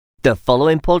The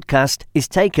following podcast is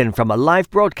taken from a live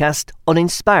broadcast on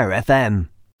Inspire FM.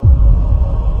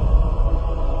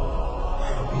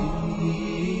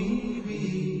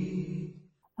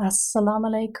 Assalamu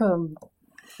alaikum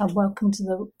and welcome to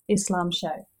the Islam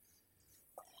Show.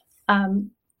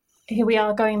 Here we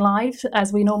are going live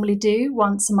as we normally do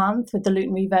once a month with the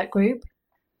Luton Revert Group.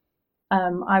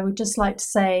 I would just like to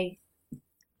say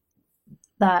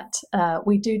that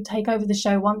we do take over the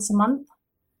show once a month,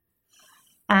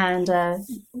 and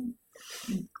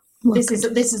this is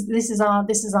our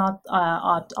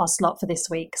slot for this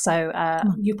week. So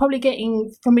you're probably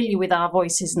getting familiar with our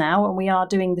voices now, and we are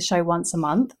doing the show once a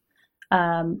month.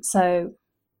 So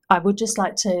I would just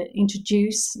like to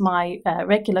introduce my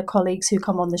regular colleagues who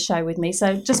come on the show with me.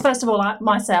 So just first of all,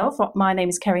 myself, my name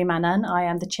is Kerry Mannan. I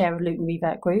am the chair of Luton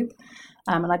Revert Group.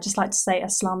 And I'd just like to say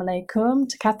Assalamu alaikum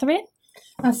to Catherine.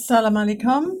 Assalamu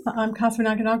alaikum. I'm Catherine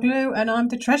Aganoglu and I'm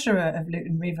the treasurer of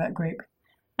Luton Revert Group.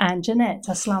 And Jeanette.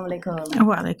 Assalamu alaikum.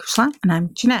 Wa alaikum salam. And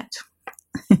I'm Jeanette.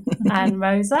 And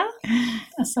Rosa.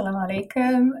 Assalamu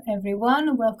alaikum,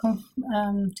 everyone. Welcome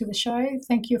to the show.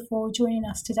 Thank you for joining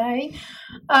us today.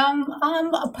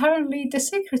 I'm apparently the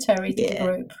secretary to the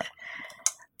group.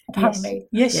 Apparently.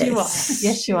 Yes, you are.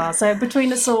 Yes, you are. So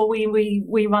between us all,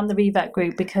 we run the Revert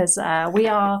Group because we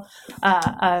are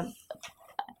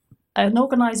an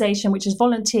organisation which is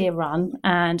volunteer run,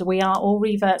 and we are all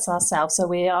reverts ourselves. So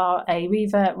we are a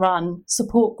revert run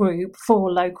support group for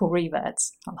local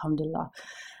reverts. Alhamdulillah.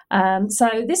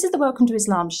 So this is the Welcome to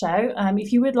Islam show.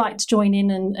 If you would like to join in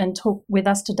and talk with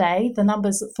us today, the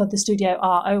numbers for the studio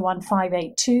are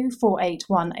 01582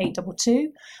 481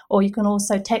 822, or you can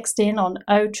also text in on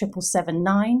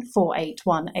 07779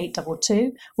 481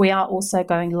 822. We are also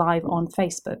going live on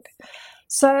Facebook.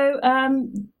 So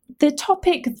the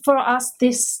topic for us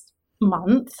this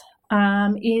month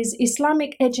is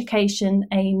Islamic education,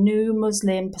 a new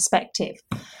Muslim perspective.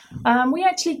 We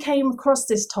actually came across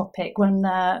this topic when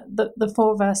the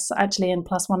four of us, actually, and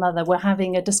plus one other, were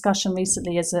having a discussion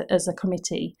recently as a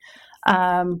committee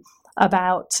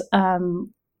about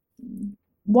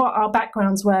what our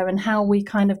backgrounds were and how we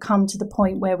kind of come to the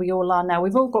point where we all are now.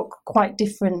 We've all got quite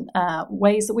different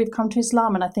ways that we've come to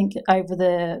Islam, and I think over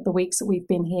the weeks that we've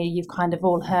been here, you've kind of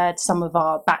all heard some of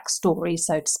our backstory,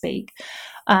 so to speak.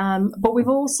 But we've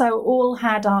also all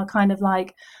had our kind of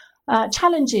like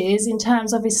challenges in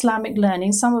terms of Islamic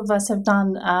learning. Some of us have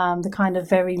done the kind of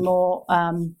very more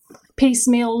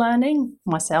piecemeal learning,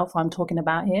 myself I'm talking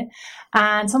about here,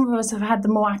 and some of us have had the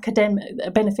more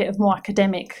benefit of more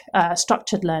academic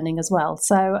structured learning as well.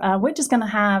 So we're just going to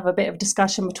have a bit of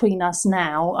discussion between us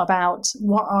now about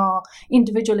what our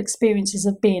individual experiences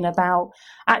have been about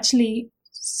actually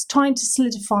trying to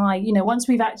solidify, once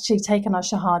we've actually taken our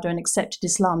Shahada and accepted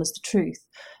Islam as the truth,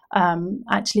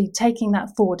 actually taking that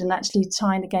forward and actually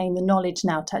trying to gain the knowledge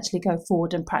now to actually go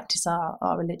forward and practice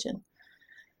our religion.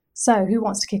 So who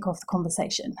wants to kick off the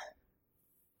conversation?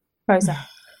 Rosa.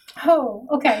 Oh,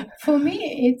 okay. For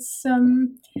me, it's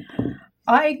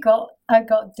I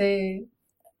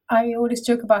always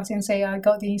joke about it and say I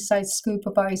got the inside scoop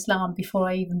about Islam before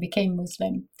I even became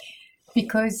Muslim.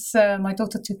 Because my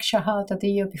daughter took Shahada the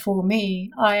year before me,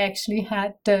 I actually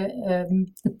had the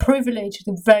privilege,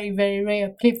 the very, very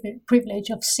rare privilege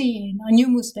of seeing a new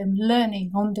Muslim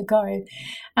learning on the go.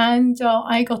 And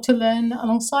I got to learn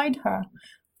alongside her.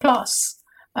 Plus,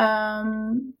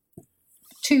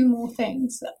 two more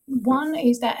things. One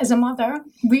is that as a mother,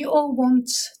 we all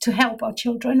want to help our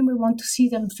children. We want to see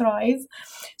them thrive.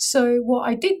 So what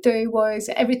I did do was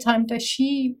every time that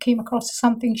she came across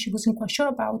something she wasn't quite sure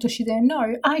about or she didn't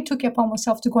know, I took it upon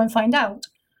myself to go and find out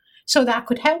so that I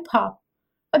could help her.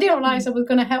 I didn't realize I was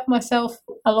going to help myself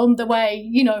along the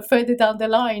way, further down the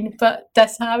line, but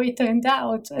that's how it turned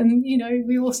out. And,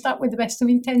 we all start with the best of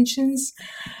intentions,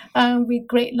 with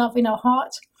great love in our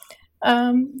heart.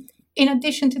 In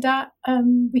addition to that,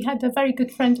 we had a very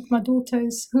good friend of my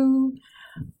daughter's who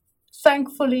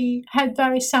thankfully had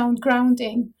very sound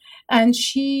grounding, and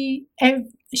she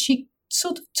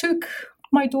sort of took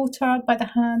my daughter by the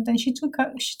hand, and she took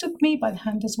me by the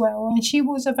hand as well, and she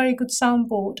was a very good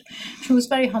soundboard. She was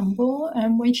very humble,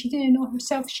 and when she didn't know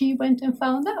herself, she went and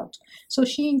found out. So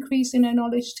she increased in her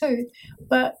knowledge too,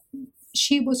 but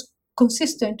she was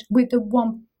consistent with the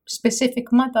one specific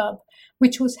madhab,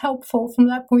 which was helpful from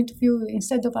that point of view,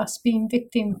 instead of us being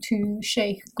victim to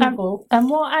Sheikh Google. And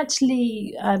what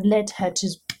actually led her to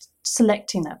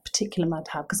selecting that particular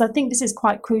madhab? Because I think this is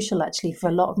quite crucial actually for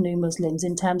a lot of new Muslims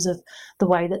in terms of the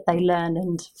way that they learn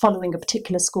and following a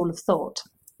particular school of thought.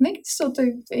 I think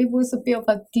it was a bit of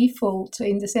a default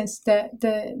in the sense that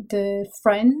the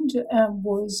friend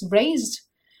was raised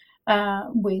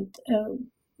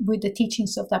with the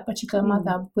teachings of that particular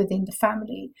mother within the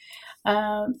family.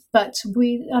 But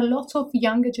with a lot of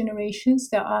younger generations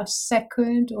that are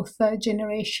second or third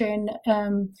generation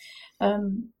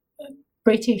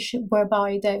British,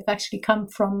 whereby they've actually come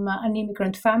from an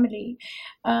immigrant family,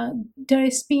 there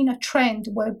has been a trend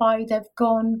whereby they've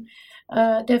gone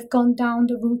down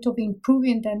the route of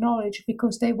improving their knowledge,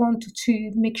 because they want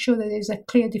to make sure that there's a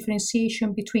clear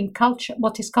differentiation between culture,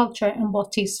 what is culture, and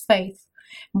what is faith,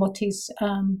 what is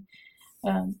fiqh,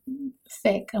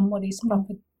 and what is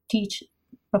proper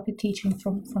teaching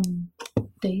from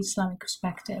the Islamic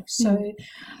perspective. So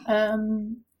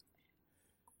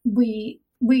we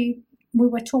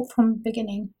were taught from the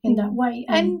beginning in that way,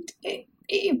 and it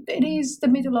is the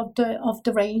middle of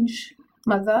the range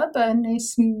madhab, and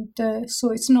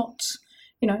so it's not,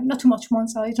 not too much on one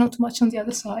side, not too much on the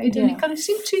other side, and it kind of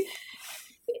seemed to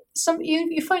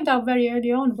you find out very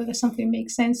early on whether something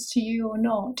makes sense to you or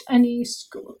not, and is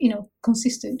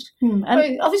consistent.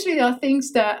 But obviously there are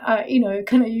things that you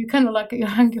kind of like you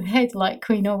hang your head, like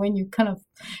when you kind of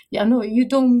you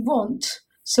don't want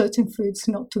certain foods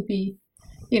not to be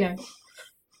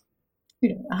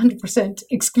 100%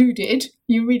 excluded.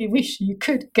 You really wish you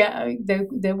could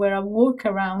there were a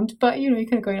workaround, but you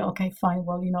kind of going, okay, fine,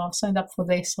 well, I've signed up for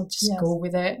this, I'll just go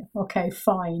with it. Okay,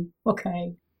 fine,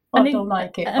 okay. I don't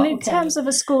like it. And in terms of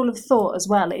a school of thought as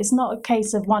well, it's not a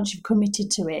case of once you've committed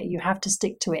to it, you have to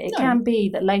stick to it. It can be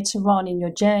that later on in your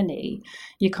journey,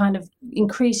 you kind of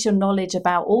increase your knowledge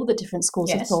about all the different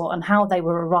schools of thought and how they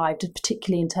were arrived,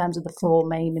 particularly in terms of the 4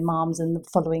 main imams and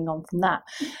following on from that.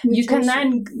 You can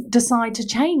then decide to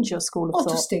change your school of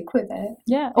thought. Or to stick with it.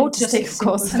 Yeah, or to stick, of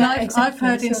course. And I've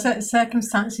heard in certain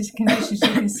circumstances and conditions,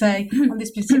 you can say, on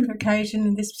this particular occasion,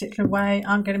 in this particular way,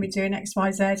 I'm going to be doing X,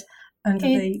 Y, Z. Under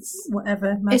the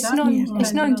whatever.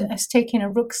 It's known as taking a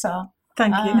rukhsah.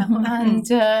 Thank you.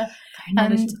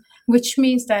 And which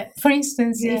means that, for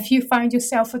instance, if you find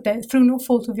yourself through no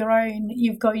fault of your own,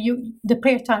 you've got the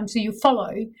prayer times that you follow,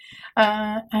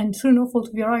 and through no fault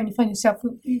of your own, you find yourself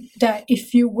that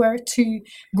if you were to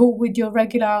go with your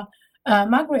regular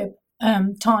Maghrib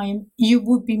time, you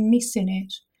would be missing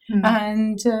it.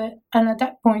 And at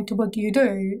that point, what do you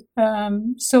do?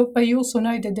 But you also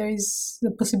know that there is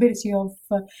the possibility of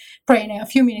praying a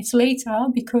few minutes later,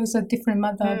 because a different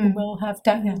mother will have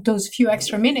those few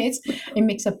extra minutes. It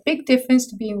makes a big difference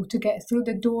to be able to get through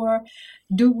the door,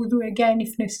 do wudu again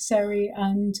if necessary,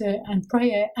 and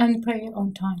pray it on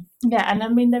time. Yeah, and I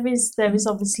mean there is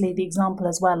obviously the example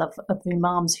as well of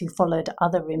imams who followed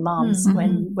other imams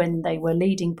when they were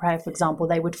leading prayer, for example,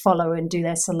 they would follow and do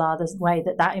their salah the way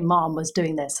that imam was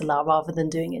doing their salah rather than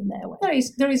doing it their way.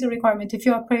 There is a requirement. If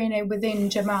you are praying it within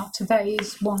Jamaat, that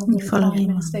is one of the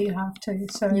requirements that you have to.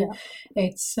 So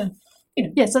it's so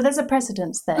there's a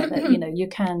precedence there that you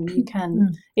can.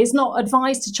 It's not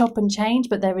advised to chop and change,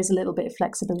 but there is a little bit of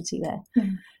flexibility there.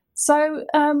 So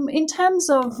in terms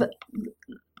of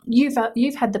you've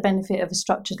had the benefit of a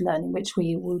structured learning, which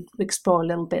we will explore a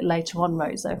little bit later on,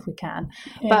 Rosa, if we can.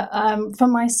 But for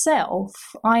myself,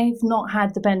 I've not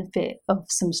had the benefit of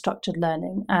some structured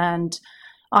learning, and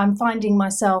I'm finding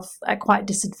myself at quite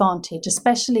disadvantage,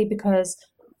 especially because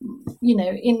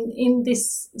in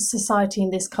this society,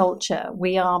 in this culture,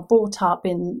 we are brought up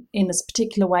in this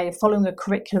particular way of following a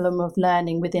curriculum of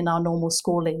learning within our normal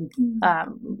schooling,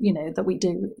 that we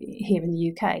do here in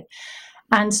the UK.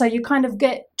 And so you kind of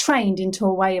get trained into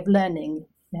a way of learning,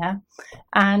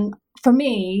 And for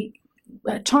me,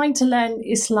 trying to learn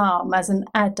Islam as an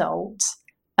adult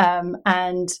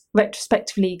and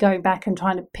retrospectively going back and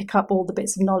trying to pick up all the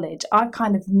bits of knowledge, I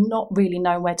kind of not really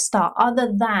know where to start,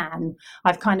 other than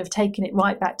I've kind of taken it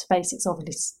right back to basics,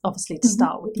 obviously to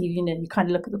start with. You kind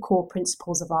of look at the core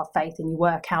principles of our faith and you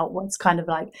work out what's kind of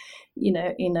like, in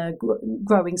a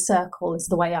growing circle is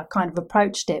the way I kind of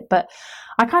approached it. But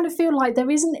I kind of feel like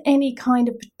there isn't any kind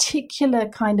of particular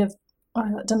kind of, I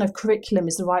don't know if curriculum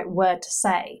is the right word to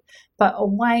say, but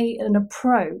an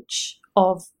approach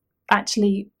of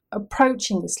actually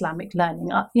approaching Islamic learning,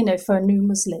 for a new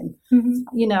Muslim,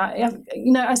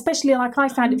 especially like I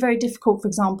found it very difficult, for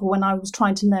example, when I was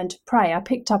trying to learn to pray. I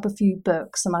picked up a few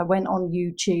books and I went on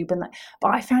YouTube,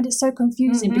 but I found it so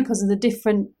confusing because of the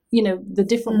different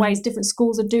ways different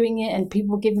schools are doing it, and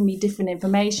people giving me different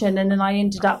information, and then I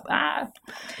ended up.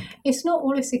 It's not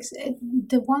always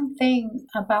the one thing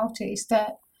about it is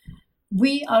that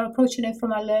we are approaching it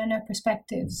from a learner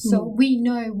perspective, so we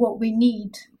know what we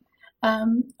need.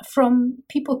 From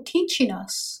people teaching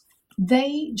us,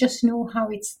 they just know how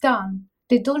it's done.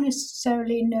 they don't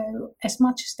necessarily know as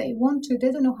much as they want to.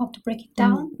 They don't know how to break it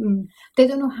down. Mm. They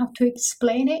don't know how to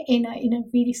explain it in a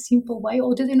really simple way,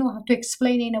 or they don't know how to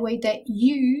explain it in a way that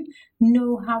you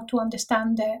know how to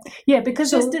understand it. Yeah,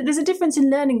 because there's a difference in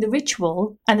learning the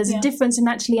ritual, and there's a difference in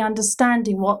actually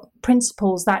understanding what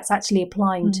principles that's actually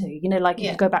applying to. You know, like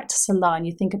if you go back to Salah and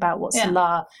you think about what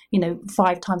Salah,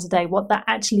 5 times a day, what that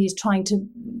actually is trying to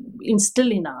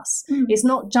instill in us. It's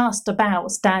not just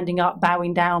about standing up,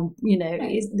 bowing down.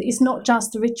 It's not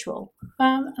just the ritual.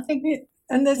 I think,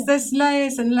 and there's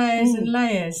layers and layers and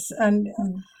layers, and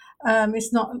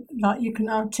it's not like you can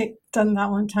done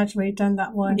that one, Tajweed, done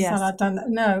that one, Salah, done that.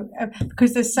 No,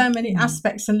 because there's so many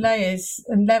aspects and layers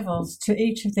and levels to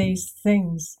each of these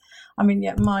things. I mean,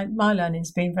 my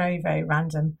learning's been very, very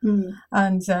random.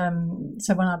 And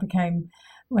so when I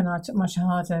took my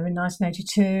Shahada in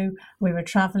 1982, we were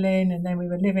travelling and then we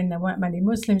were living, there weren't many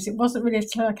Muslims. It wasn't really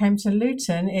until I came to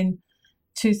Luton in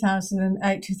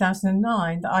 2008,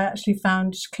 2009 that I actually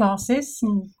found classes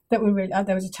that were really,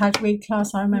 there was a Tajweed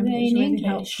class, I remember, it was really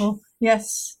English. Helpful.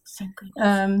 Yes. So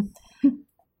good.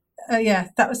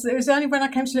 It was only when I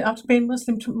came to, after being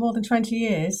Muslim more than 20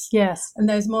 years, Yes. and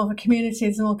there's more of a community,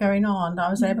 there's more going on, that I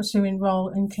was able to enrol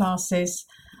in classes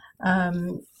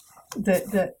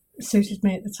that suited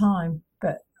me at the time.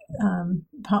 But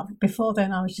before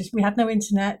then, we had no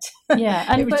internet. Yeah,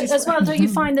 and but as well, don't you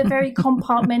find it very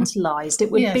compartmentalised? It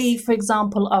would be, for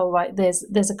example,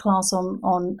 there's a class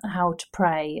on how to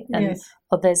pray, and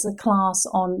or there's a class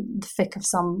on the fiqh of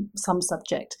some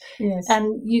subject. Yes,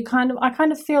 and I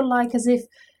kind of feel like as if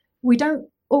we don't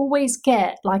always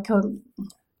get like a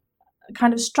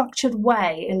kind of structured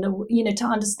way to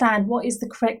understand what is the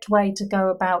correct way to go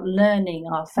about learning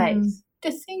our faith.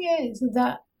 The thing is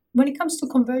that when it comes to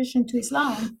conversion to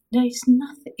Islam, there is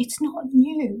nothing. It's not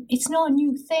new. It's not a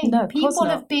new thing. No, people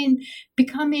have been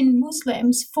becoming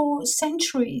Muslims for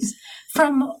centuries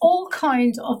from all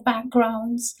kinds of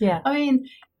backgrounds. Yeah. I mean,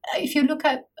 if you look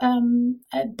at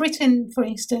Britain, for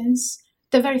instance,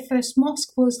 the very first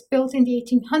mosque was built in the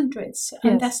 1800s,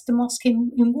 and that's the mosque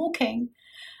in Woking.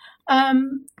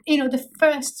 The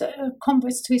first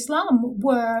converts to Islam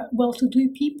were well-to-do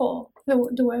people. They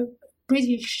were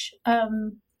British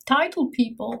titled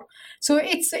people, so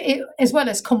it's as well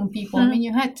as common people. I mean,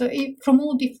 you had from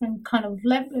all different kind of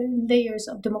layers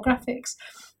of demographics,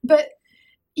 but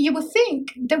you would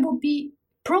think there would be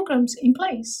programs in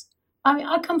place. I mean,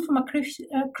 I come from a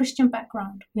Christian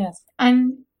background,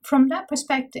 and from that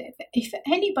perspective, if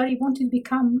anybody wanted to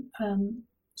become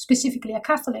specifically a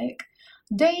Catholic,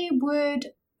 they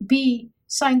would be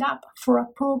signed up for a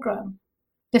program.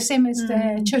 The same as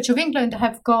the Church of England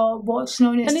have got what's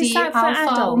known as the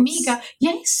Alpha Omega.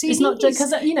 Yes, it's not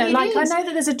because I know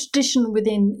that there's a tradition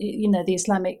within the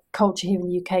Islamic culture here in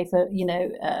the UK for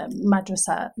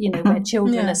madrasa, where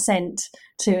children are sent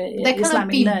to they Islamic can't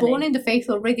be learning. born in the faith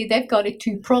already. They've got it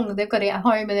two-pronged. They've got it at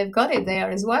home and they've got it there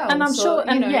as well. And I'm sure,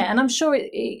 and I'm sure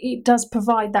it does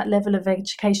provide that level of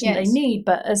education they need.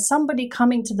 But as somebody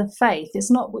coming to the faith,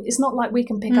 it's not like we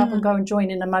can pick up and go and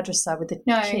join in a madrasa with the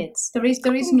kids. There is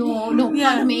no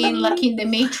plug me in like in the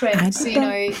Matrix.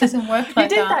 It doesn't work like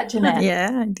that. You did that, Jeanette? Yeah,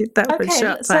 I did that for a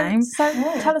short time. So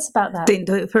tell us about that. Didn't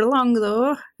do it for long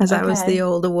though, as I was the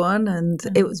older one, and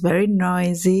it was very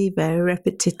noisy, very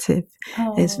repetitive.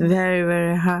 It's very,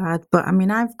 very hard. But I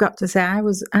mean, I've got to say, I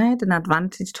had an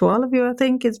advantage to all of you. I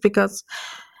think it's because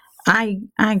I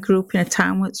grew up in a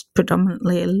town which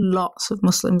predominantly lots of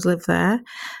Muslims live there.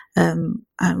 And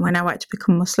when I wanted to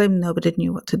become Muslim, nobody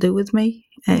knew what to do with me.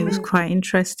 It was quite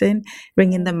interesting,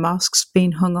 ringing the mosques,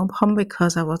 being hung up on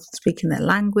because I wasn't speaking their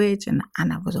language and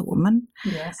I was a woman.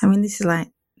 Yes. I mean, this is like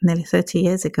nearly 30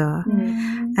 years ago.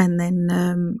 And then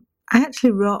I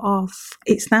actually wrote off,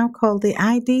 it's now called the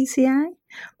IDCI,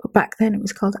 but back then it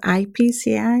was called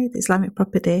IPCI, the Islamic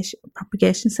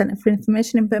Propagation Centre for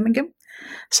Information in Birmingham.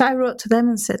 So I wrote to them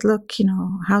and said, look,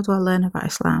 how do I learn about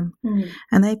Islam?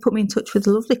 And they put me in touch with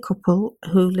a lovely couple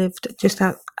who lived just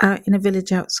out in a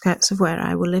village outskirts of where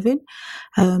I was living.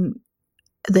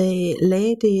 The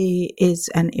lady is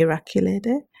an Iraqi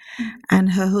lady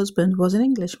and her husband was an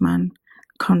Englishman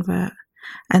convert.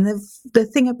 And the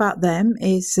thing about them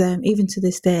is, even to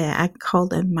this day, I call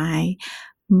them my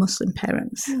Muslim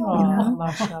parents.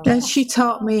 And she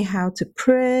taught me how to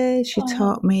pray. She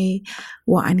taught me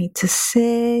what I need to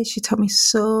say. She taught me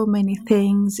so many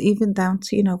things, even down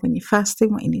to when you're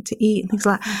fasting, what you need to eat and things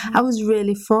like that. I was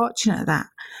really fortunate at that.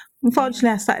 Unfortunately,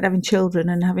 I started having children,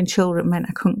 and having children meant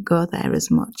I couldn't go there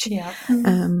as much.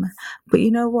 But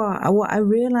you know what? What I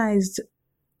realised,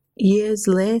 years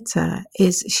later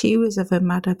is she was of a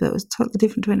madhab that was totally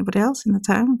different to anybody else in the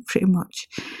town, pretty much,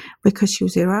 because she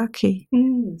was Iraqi.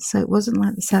 So it wasn't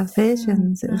like the South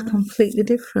Asians. It was completely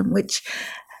different, which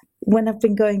when I've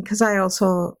been going, because I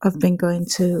also have been going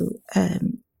to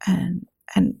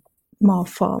and more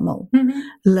formal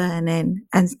learning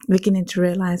and beginning to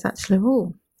realise actually,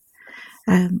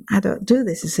 I don't do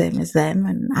this the same as them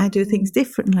and I do things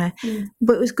differently.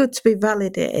 But it was good to be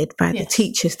validated by the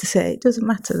teachers to say it doesn't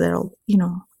matter, they're all,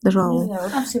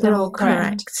 they're all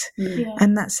correct.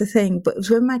 And that's the thing. But it was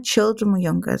when my children were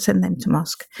younger, I sent them to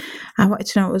mosque. I wanted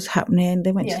to know what was happening.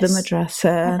 They went to the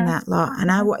madrasa and that lot.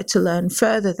 And I wanted to learn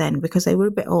further then because they were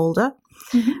a bit older.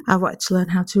 I wanted to learn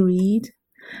how to read.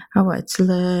 I wanted to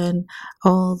learn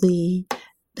all the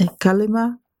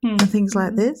kalima and things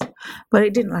like this. But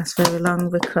it didn't last very long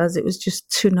because it was just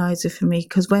too noisy for me.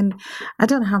 Because I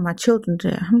don't know how my children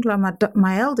did.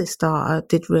 My eldest daughter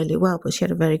did really well, but she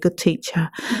had a very good teacher.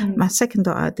 My second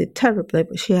daughter did terribly,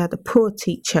 but she had a poor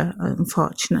teacher,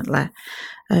 unfortunately.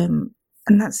 And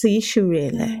that's the issue,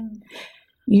 really.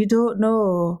 You don't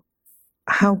know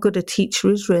how good a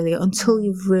teacher is really until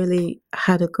you've really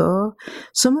had a go.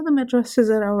 Some of the madrasas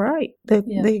are all right.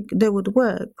 They would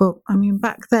work. But, I mean,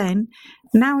 back then,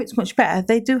 now it's much better.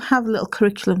 They do have little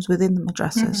curriculums within the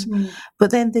madrasas.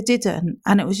 But then they didn't.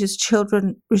 And it was just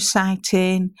children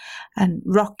reciting and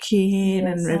rocking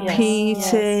and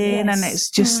repeating. And it's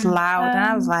just loud. And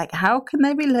I was like, how can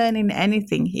they be learning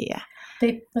anything here?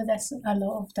 But that's a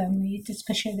lot of them,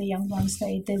 especially the young ones.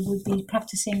 They would be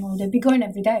practicing or they'd be going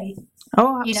every day.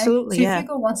 Oh, absolutely, So if you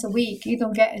go once a week, you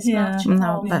don't get as much.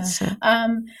 No, that's it.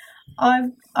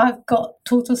 I've got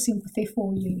total sympathy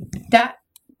for you. That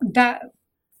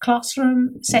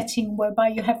classroom setting whereby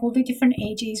you have all the different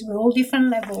ages with all different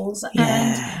levels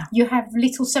and you have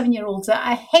little 7-year-olds that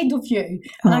are ahead of you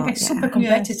and I get super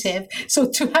competitive. So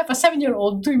to have a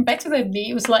 7-year-old doing better than me,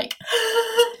 it was like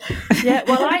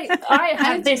well I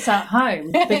have this at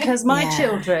home because my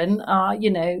children are,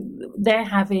 they're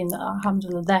having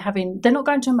alhamdulillah, they're not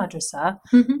going to a madrasa.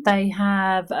 They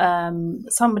have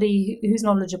somebody who's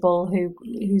knowledgeable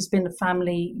who's been a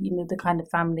family, the kind of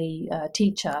family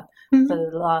teacher for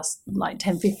the last like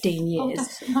 10-15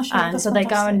 years. And so they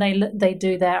go and they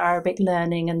do their Arabic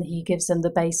learning and he gives them the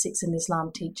basics in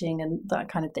Islam teaching and that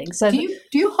kind of thing. So do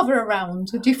you hover around?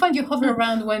 Do you find you hover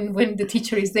around when the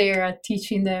teacher is there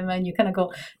teaching them and you kind of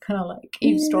like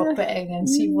eavesdropping and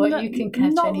see what you can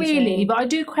catch? Not really, but I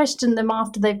do question them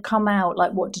after they've come out,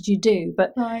 like, what did you do?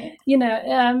 But I mean,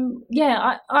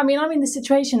 I'm in the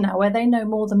situation now where they know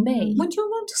more than me. Would you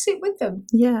want to sit with them?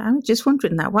 Yeah, I'm just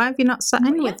wondering that. Why have you not sat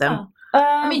in with them?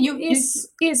 I mean,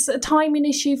 it's a timing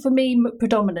issue for me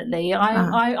predominantly.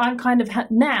 I'm kind of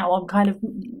now I'm kind of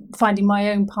finding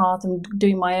my own path and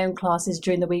doing my own classes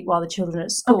during the week while the children are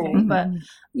at school. But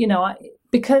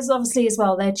because obviously as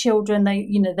well, their children,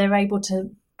 they're able to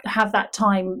have that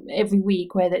time every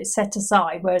week where it's set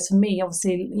aside. Whereas for me,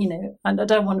 obviously, and I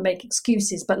don't want to make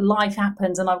excuses, but life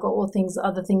happens and I've got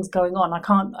other things going on.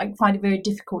 I find it very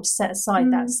difficult to set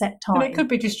aside that set time. But it could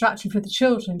be distracting for the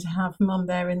children to have mum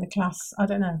there in the class. I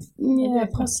don't know. Yeah,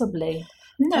 possibly.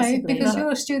 No, because you're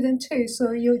a student too,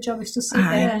 so your job is to sit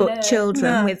there. But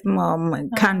children with mum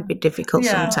can be difficult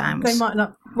sometimes. They might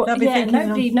not.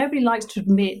 Nobody likes to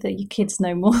admit that your kids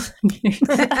know more than you.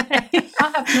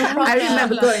 I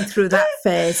remember going through that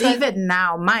phase. Even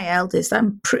now, my eldest,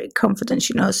 I'm pretty confident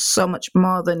she knows so much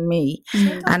more than me.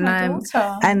 Her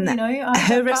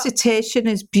recitation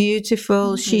is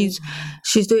beautiful. She's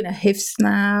doing a hifz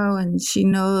now, and she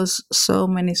knows so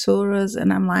many surahs.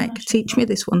 And I'm like, teach me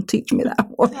this one, teach me that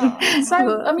one.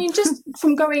 So, I mean, just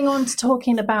from going on to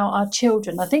talking about our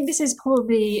children, I think this is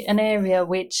probably an area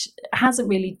which hasn't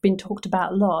really been talked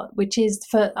about a lot, which is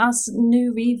for us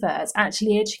new reverts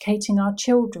actually educating our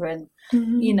children,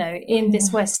 in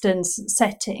this Western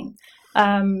setting.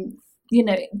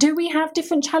 Do we have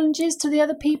different challenges to the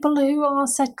other people who are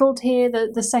settled here,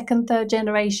 the second, third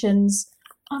generations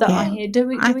that are here?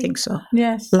 I think so.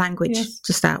 Yes. Language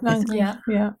to start with. Yeah.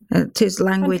 It is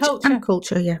language and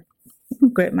culture.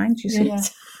 Great minds, you see. Yeah.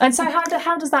 And so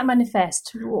how does that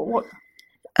manifest? What?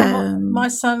 My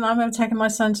son, I remember taking my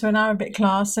son to an Arabic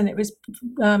class, and it was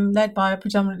led by a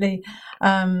predominantly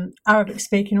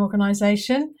Arabic-speaking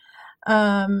organisation.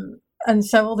 And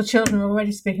so all the children were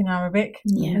already speaking Arabic.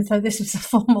 And so this was a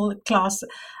formal class,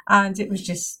 and it was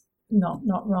just not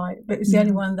right, but it was the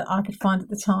only one that I could find at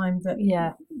the time that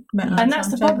and that's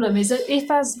the problem, is that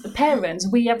if as parents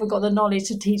we haven't got the knowledge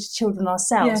to teach children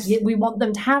ourselves, yet we want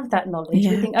them to have that knowledge.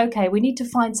 We think, okay, we need to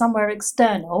find somewhere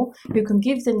external who can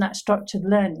give them that structured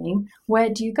learning. Where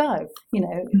do you go?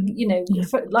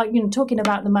 Talking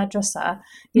about the madrasa,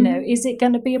 is it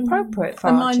going to be appropriate for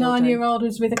our children? My 9-year-old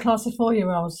was with a class of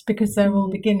 4-year-olds because they're all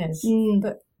beginners,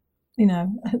 but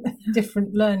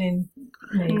different learning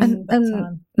needs.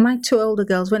 And my 2 older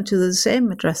girls went to the same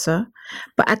madrasa,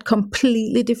 but had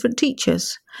completely different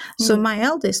teachers. So my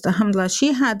eldest, Alhamdulillah,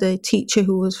 she had a teacher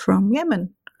who was from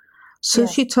Yemen. So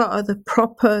she taught her the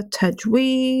proper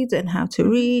tajweed and how to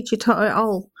read. She taught her it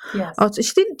all. Yes.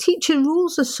 She didn't teach her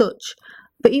rules as such,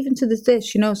 but even to this day,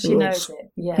 she knows the rules. She knows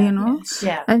it,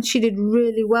 Yeah. And she did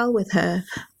really well with her.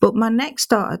 But my next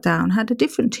daughter down had a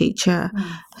different teacher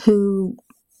who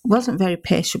wasn't very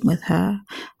patient with her,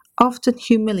 often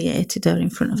humiliated her in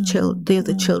front of the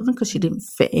other children because she didn't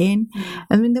fit in.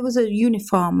 I mean, there was a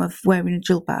uniform of wearing a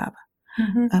jilbab.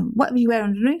 Whatever you wear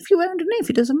underneath,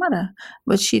 it doesn't matter.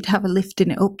 But she'd have a lifting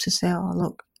it up to say, oh,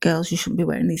 look, girls, you shouldn't be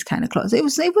wearing these kind of clothes. It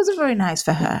wasn't very nice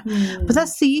for her. But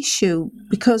that's the issue,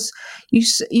 because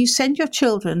you send your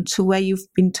children to where you've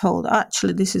been told,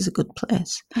 actually, this is a good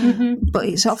place. But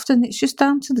it's just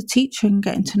down to the teacher and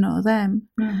getting to know them.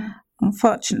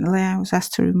 Unfortunately, I was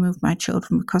asked to remove my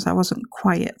children because I wasn't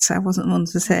quiet. So I wasn't one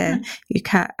to say, you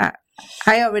can't.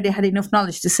 I already had enough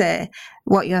knowledge to say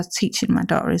what you're teaching my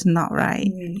daughter is not right,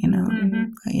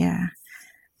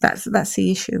 But that's the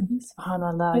issue.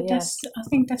 SubhanAllah, but I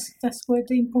think that's where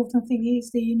the important thing is,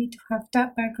 that you need to have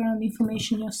that background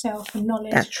information yourself and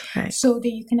knowledge. That's right. So that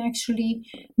you can actually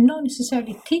not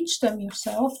necessarily teach them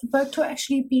yourself, but to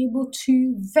actually be able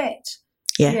to vet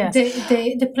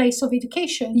the place of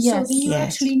education, so that you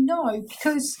actually know,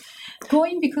 because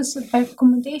by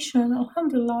recommendation,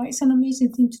 alhamdulillah, it's an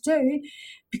amazing thing to do,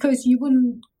 because you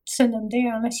wouldn't send them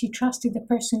there unless you trusted the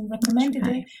person who recommended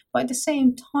it. But at the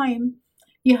same time,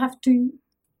 you have to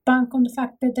bank on the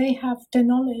fact that they have the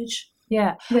knowledge.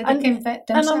 Yeah, that they can vet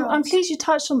themselves. And I'm pleased you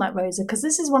touched on that, Rosa, because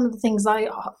this is one of the things I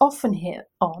often hit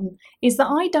on, is that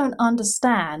I don't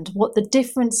understand what the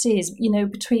difference is,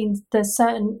 between the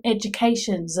certain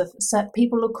educations of certain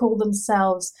people who call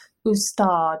themselves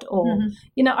ustad, or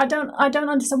I don't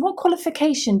understand, what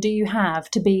qualification do you have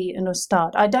to be an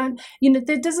ustad? I don't,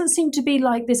 there doesn't seem to be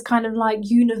like this kind of like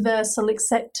universal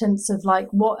acceptance of like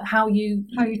how you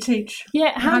teach,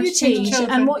 how you teach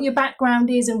and what your background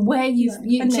is and where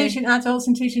teaching adults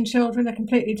and teaching children are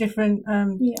completely different.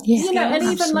 And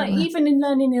even in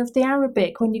learning of the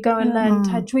Arabic, when you go and learn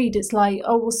tajweed, it's like,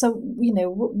 oh, well, so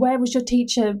where was your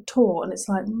teacher taught? And it's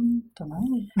like, don't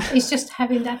know. It's just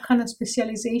having that kind of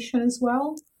specialization as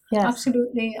well. Yes.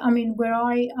 Absolutely. I mean, where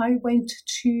I went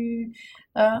to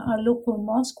a local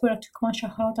mosque where I took my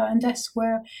shahada, and that's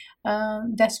where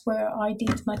I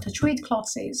did my tajweed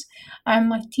classes, and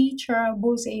my teacher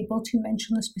was able to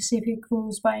mention the specific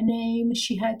rules by name.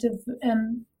 She had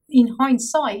in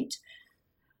hindsight,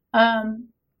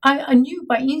 I knew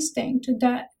by instinct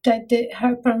that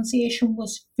her pronunciation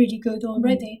was really good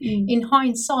already. In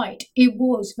hindsight, it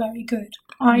was very good.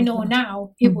 I know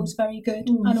now it was very good.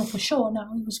 I know for sure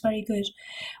now it was very good.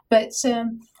 But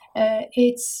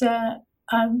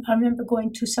I remember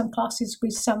going to some classes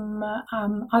with some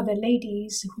other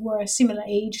ladies who were a similar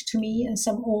age to me and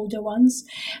some older ones.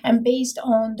 And based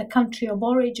on the country of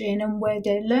origin and where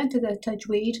they learned the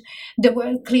tajweed, there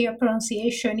were clear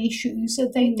pronunciation issues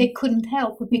that they couldn't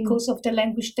help because of the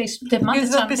language, the mother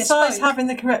tongue they spoke. Besides having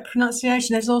the correct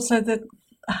pronunciation, there's also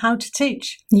how to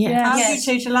teach. How do you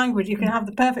teach a language? You can have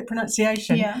the perfect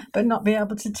pronunciation, but not be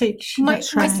able to teach. My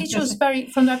teacher was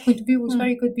from that point of view, was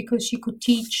very good, because she could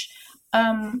teach.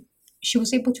 She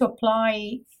was able to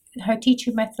apply her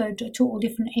teaching method to all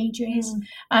different ages,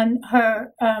 and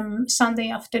her Sunday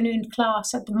afternoon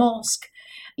class at the mosque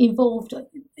involved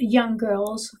young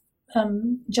girls,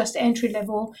 just entry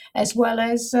level, as well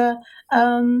as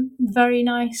very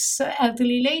nice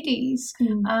elderly ladies.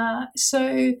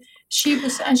 So she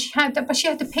had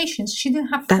the patience. She didn't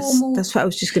have formal. That's what I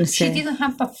was just going to say. She didn't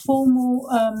have a formal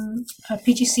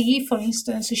PGCE, for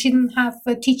instance. So she didn't have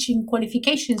teaching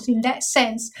qualifications in that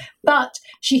sense, but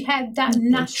she had that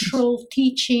natural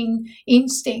teaching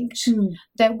instinct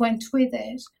that went with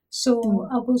it. So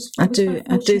I do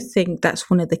think that's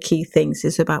one of the key things,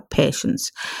 is about patience,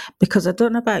 because I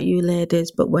don't know about you ladies,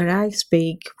 but where I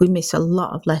speak, we miss a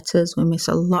lot of letters, we miss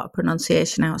a lot of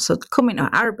pronunciation out. So coming to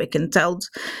Arabic and told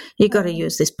you got to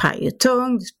use this part of your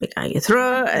tongue, this bit out your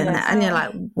throat, and you're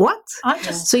like, what?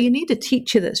 So you need a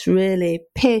teacher that's really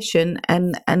patient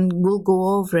and will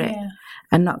go over it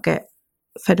and not get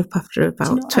fed up after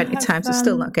about 20 times of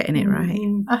still not getting it right.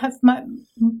 I have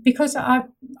because I've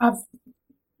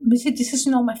this is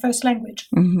not my first language.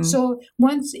 Mm-hmm. So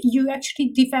once you actually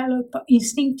develop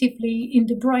instinctively in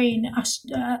the brain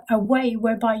a way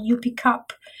whereby you pick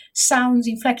up sounds,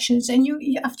 inflections, and you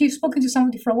after you've spoken to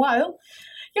somebody for a while,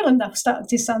 you'll end up starting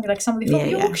to sound like somebody from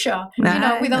Yorkshire,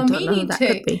 without meaning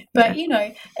to. But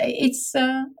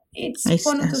it's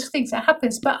one of those things that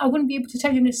happens. But I wouldn't be able to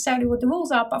tell you necessarily what the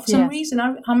rules are. But for some reason,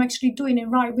 I'm actually doing it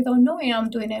right without knowing I'm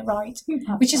doing it right,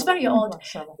 which is very odd.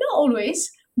 Not always.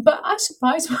 But I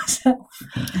surprise myself.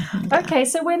 Okay,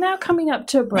 so we're now coming up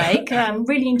to a break.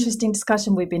 Really interesting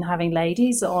discussion we've been having,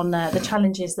 ladies, on the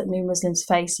challenges that new Muslims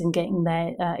face in getting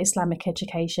their Islamic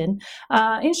education.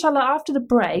 Inshallah, after the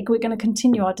break, we're going to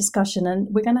continue our discussion and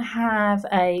we're going to have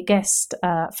a guest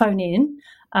phone in.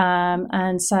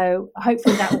 And so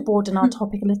hopefully that will broaden our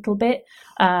topic a little bit.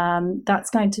 That's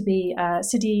going to be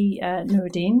Sidi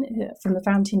Nuruddin from the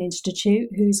Fountain Institute,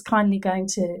 who's kindly going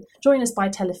to join us by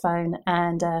telephone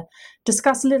and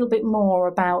discuss a little bit more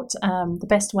about the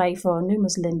best way for a new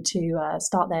Muslim to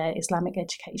start their Islamic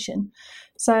education.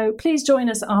 So please join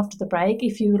us after the break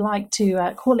if you would like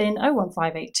to call in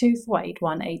 01582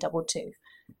 481 822.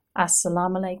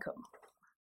 Assalamu alaikum.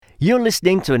 You're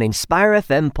listening to an Inspire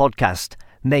FM podcast,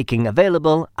 making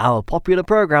available our popular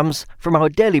programs from our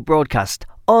daily broadcast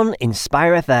on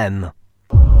Inspire FM.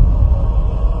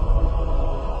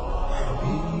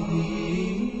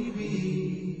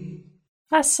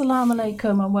 Assalamu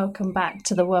alaikum and welcome back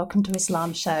to the Welcome to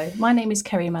Islam show. My name is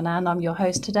Kerry Manan, I'm your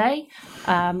host today.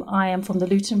 I am from the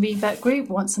Luton Revert Group.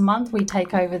 Once a month we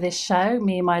take over this show,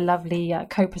 me and my lovely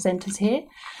co-presenters here.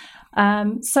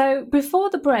 So before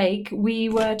the break, we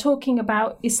were talking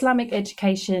about Islamic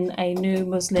education, a new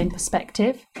Muslim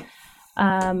perspective.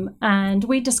 And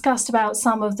we discussed about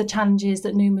some of the challenges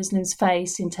that new Muslims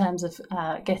face in terms of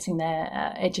getting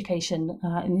their education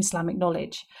in Islamic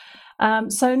knowledge.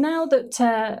 So now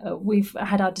that we've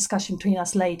had our discussion between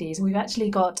us ladies, we've actually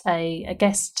got a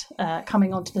guest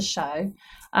coming onto the show.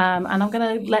 And I'm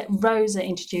going to let Rosa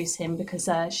introduce him because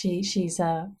she's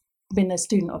been a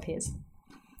student of his.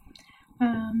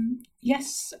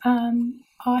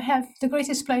 I have the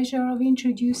greatest pleasure of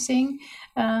introducing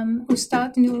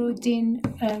Ustad Nuruddin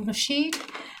Rashid,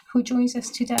 who joins us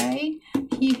today.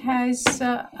 He has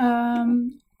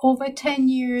over 10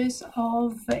 years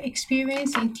of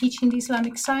experience in teaching the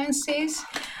Islamic sciences.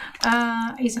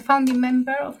 He's a founding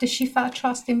member of the Shifa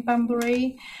Trust in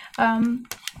Banbury,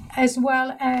 as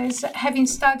well as having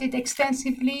studied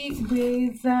extensively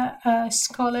with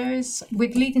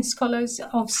leading scholars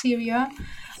of Syria,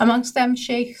 amongst them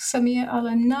Sheikh Samir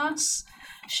Al-Nas,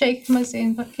 Sheikh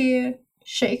Mazin Bakir,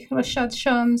 Sheikh Rashad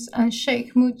Shams, and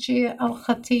Sheikh Mujir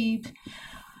Al-Khatib.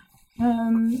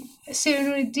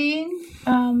 Nuruddin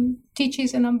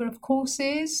teaches a number of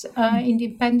courses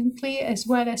independently, as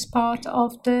well as part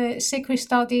of the Sacred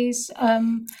Studies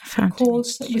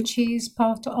course, which is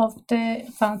part of the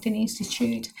Fountain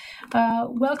Institute.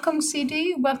 Welcome,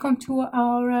 Sidi. Welcome to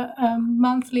our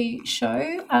monthly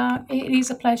show. It is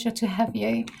a pleasure to have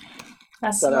you.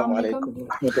 Assalamu alaikum wa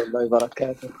rahmatullahi wa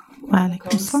barakatuh. Wa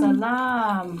alaikum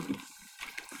salam.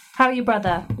 How are you,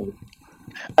 brother?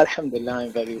 Alhamdulillah,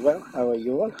 I'm very well. How are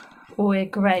you all? We're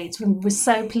great. We're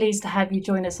so pleased to have you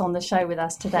join us on the show with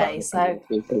us today.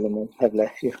 God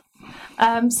bless you.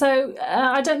 So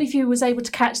I don't know if you was able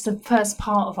to catch the first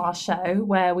part of our show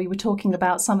where we were talking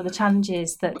about some of the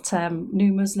challenges that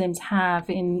new Muslims have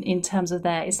in terms of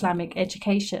their Islamic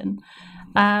education.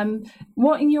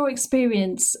 What, in your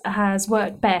experience, has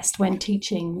worked best when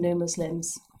teaching new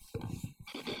Muslims?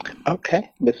 Okay.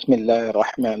 Bismillah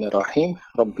ar-Rahman ar-Rahim.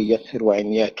 Rabbi yassir wa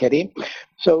in ya kareem.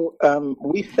 So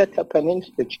we set up an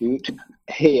institute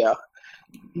here.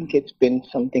 I think it's been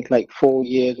something like 4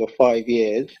 years or 5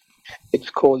 years. It's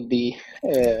called the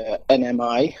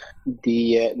NMI,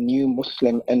 the New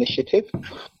Muslim Initiative.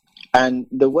 And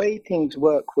the way things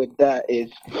work with that is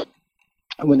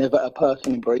whenever a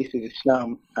person embraces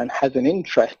Islam and has an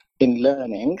interest in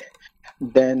learning,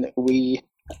 then we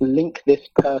link this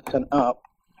person up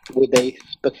with a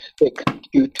specific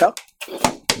tutor,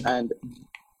 and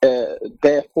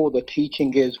therefore the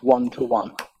teaching is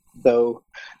one-to-one. So,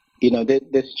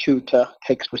 this tutor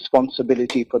takes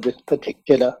responsibility for this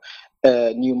particular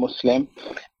new Muslim,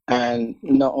 and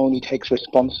not only takes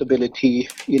responsibility,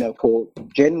 for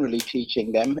generally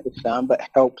teaching them Islam, but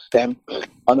helps them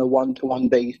on a one-to-one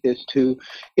basis to,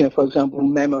 for example,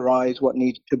 memorize what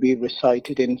needs to be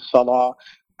recited in Salah,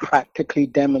 practically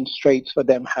demonstrates for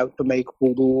them how to make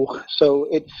wudu. So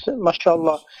it's,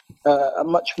 mashallah, a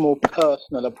much more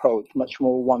personal approach, much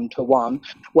more one-to-one.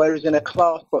 Whereas in a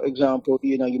class, for example,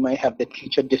 you may have the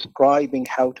teacher describing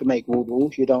how to make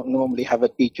wudu. You don't normally have a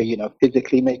teacher,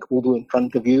 physically make wudu in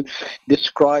front of you,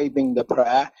 describing the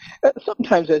prayer.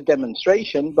 Sometimes there's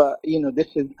demonstration, but, this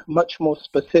is much more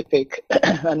specific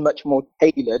and much more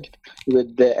tailored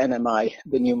with the NMI,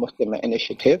 the New Muslim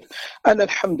Initiative. And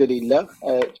alhamdulillah,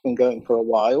 it's been going for a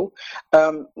while.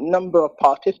 Number of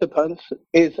participants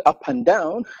is up and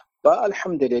down, but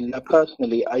alhamdulillah,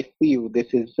 personally, I feel this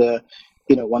is,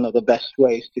 one of the best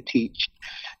ways to teach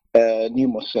new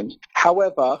Muslims.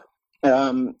 However,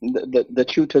 the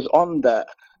tutors on the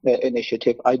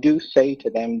initiative, I do say to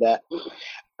them that,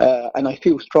 and I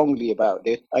feel strongly about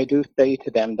this, I do say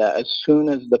to them that as soon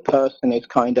as the person is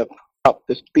kind of up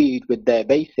to speed with their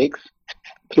basics,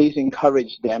 please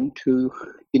encourage them to,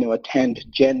 attend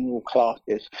general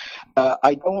classes.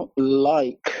 I don't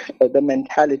like the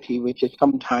mentality which is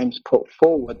sometimes put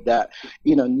forward that,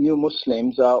 new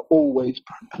Muslims are always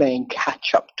playing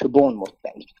catch up to born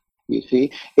Muslims. You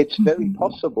see, it's very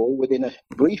possible within a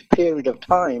brief period of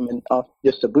time and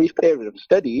just a brief period of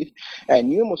studies, a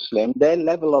new Muslim, their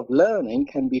level of learning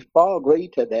can be far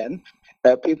greater than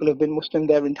people who have been Muslim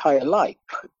their entire life.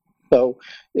 So,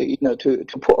 to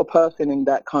put a person in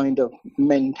that kind of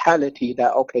mentality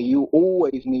that, okay, you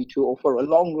always need to, or for a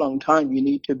long, long time, you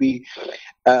need to be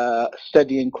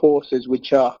studying courses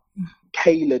which are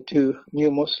tailored to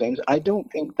new Muslims, I don't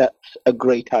think that's a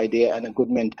great idea and a good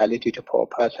mentality to put a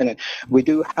person in. We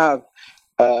do have,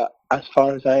 as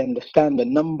far as I understand, a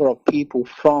number of people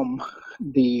from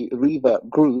the Revert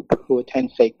group who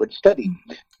attend Sacred Study.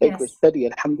 Sacred Study,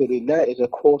 alhamdulillah, is a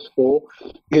course for,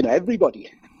 everybody.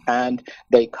 And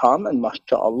they come and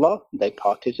mashallah, they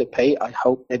participate. I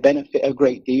hope they benefit a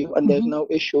great deal. And there's no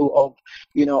issue of,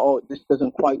 this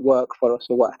doesn't quite work for us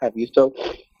or what have you. So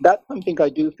that's something I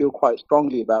do feel quite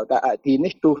strongly about, that at the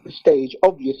initial stage,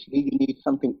 obviously you need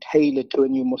something tailored to a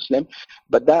new Muslim.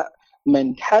 But that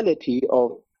mentality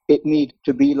of it needs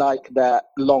to be like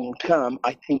that long term,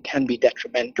 I think can be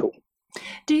detrimental.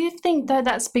 Do you think that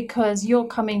that's because you're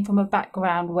coming from a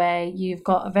background where you've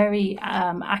got a very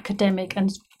academic and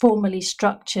formally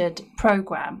structured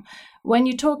program? When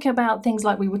you're talking about things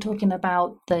like we were talking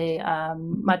about the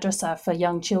madrasa for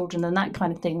young children and that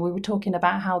kind of thing, we were talking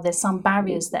about how there's some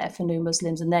barriers there for new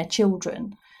Muslims and their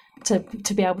children to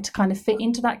be able to kind of fit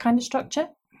into that kind of structure?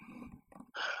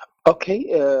 Okay,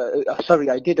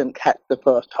 sorry, I didn't catch the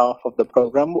first half of the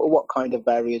program. What kind of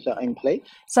barriers are in place?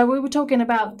 So we were talking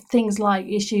about things like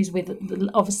issues with,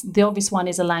 the obvious one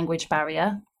is a language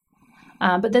barrier.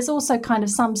 But there's also kind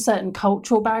of some certain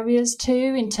cultural barriers too,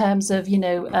 in terms of,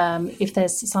 if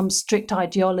there's some strict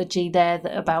ideology there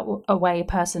about a way a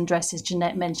person dresses.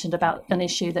 Jeanette mentioned about an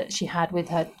issue that she had with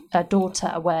her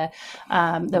daughter where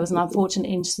there was an unfortunate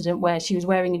incident where she was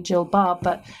wearing a jilbab,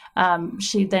 but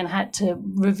she then had to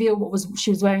reveal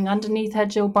she was wearing underneath her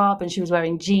jilbab, and she was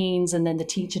wearing jeans, and then the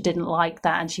teacher didn't like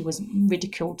that and she was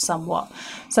ridiculed somewhat.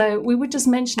 So we were just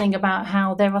mentioning about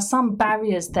how there are some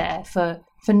barriers there for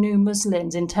new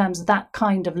Muslims in terms of that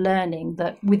kind of learning,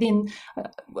 that within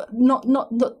not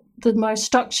the most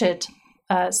structured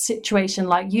situation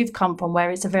like you've come from,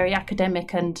 where it's a very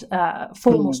academic and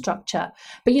formal structure,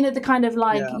 but the kind of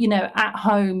like at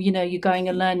home, you're going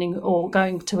and learning or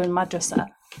going to a madrasa.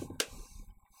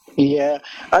 Yeah,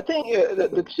 I think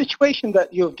the situation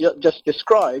that you've just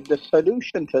described, the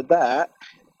solution to that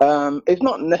it's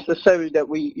not necessary that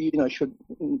we, should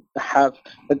have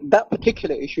that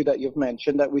particular issue that you've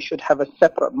mentioned, that we should have a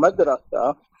separate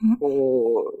madrasa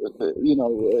for,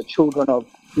 children of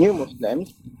new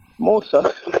Muslims. More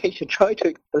so, they should try to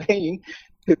explain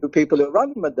to the people who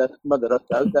run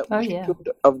madrasas that we should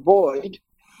avoid,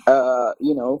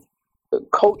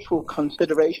 cultural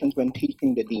considerations when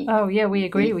teaching the deen. Oh, yeah, we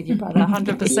agree with you, brother,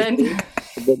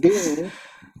 100%.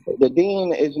 The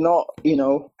deen is not,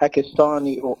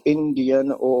 Pakistani or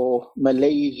Indian or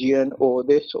Malaysian or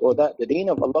this or that. The deen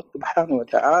of Allah subhanahu wa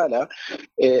ta'ala,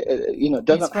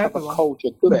 doesn't have a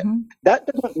culture to it. That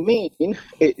doesn't mean,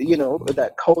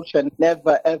 that culture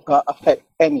never ever affects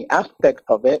any aspect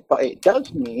of it, but it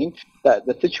does mean that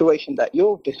the situation that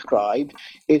you've described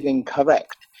is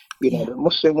incorrect. The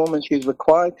Muslim woman, she's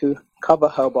required to cover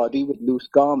her body with loose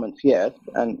garments, yes,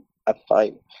 and if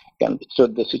I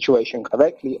understood the situation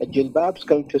correctly, a jilbab is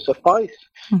going to suffice,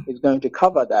 is going to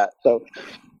cover that. So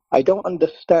I don't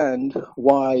understand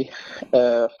why,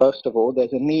 first of all,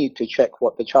 there's a need to check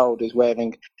what the child is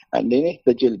wearing underneath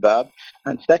the jilbab,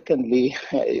 and secondly,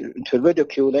 to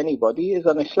ridicule anybody is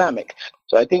un-Islamic.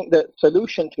 So I think the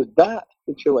solution to that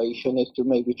situation is to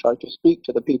maybe try to speak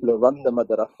to the people who run the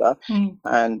madrasa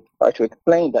and try to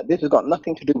explain that this has got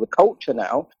nothing to do with culture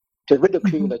now. To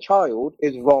ridicule a child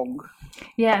is wrong.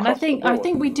 Yeah, and I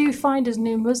think we do find as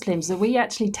new Muslims that we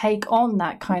actually take on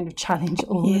that kind of challenge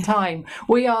all the time.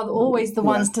 We are always the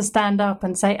ones to stand up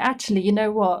and say, actually, you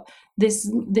know what,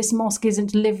 this mosque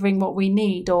isn't delivering what we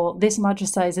need, or this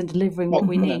madrasa isn't delivering what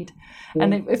we need.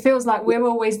 And it feels like we're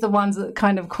always the ones that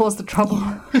kind of cause the trouble.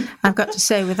 I've got to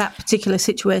say, with that particular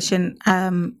situation,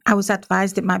 I was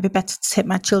advised it might be better to take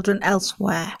my children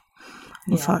elsewhere,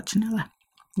 unfortunately.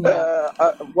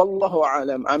 Wallahu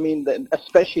alam. I mean,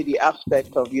 especially the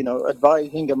aspect of,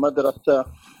 advising a madrasa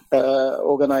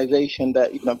organization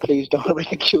that, please don't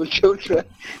ridicule children.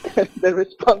 The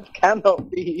response cannot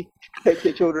be take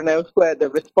your children elsewhere. The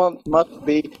response must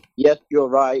be, yes, you're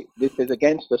right. This is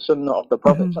against the sunnah of the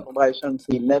Prophet.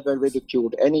 He never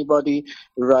ridiculed anybody.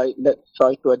 Right? Let's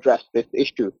try to address this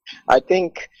issue. I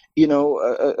think,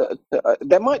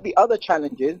 there might be other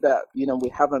challenges that, we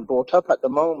haven't brought up at the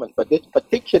moment, but this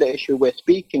particular issue we're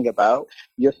speaking about,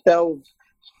 yourselves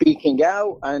speaking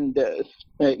out and,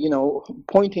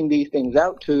 pointing these things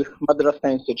out to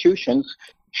madrasa institutions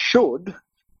should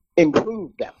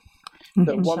improve them.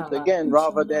 So once again,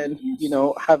 rather than,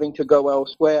 having to go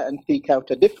elsewhere and seek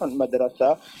out a different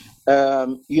madrasa,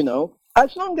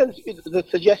 as long as the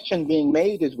suggestion being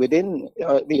made is within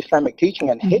the Islamic teaching,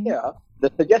 and here,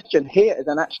 the suggestion here is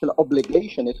an actual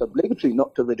obligation. It's obligatory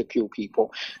not to ridicule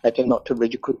people, and not to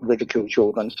ridicule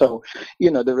children. So,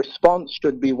 the response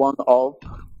should be one of,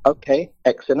 okay,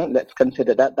 excellent, let's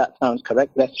consider that. That sounds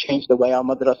correct. Let's change the way our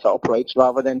madrasa operates,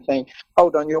 rather than saying,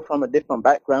 hold on, you're from a different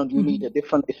background. You need a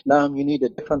different Islam. You need a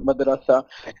different madrasa.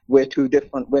 We're two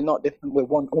different. We're not different. We're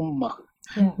one ummah.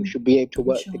 Yeah. We should be able to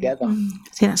work together. I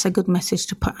think that's a good message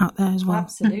to put out there as well.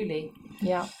 Absolutely.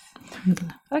 Yeah.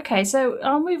 Okay, so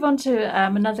I'll move on to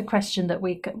another question that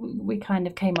we kind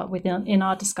of came up with in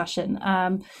our discussion.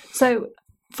 So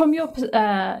from your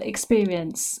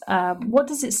experience, what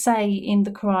does it say in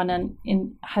the Quran and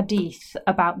in Hadith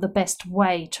about the best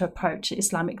way to approach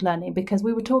Islamic learning? Because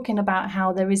we were talking about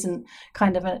how there isn't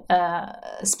kind of a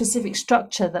specific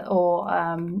structure or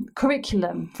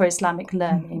curriculum for Islamic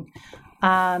learning.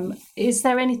 Is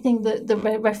there anything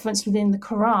that referenced within the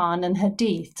Quran and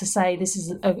Hadith to say this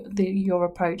is your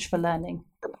approach for learning?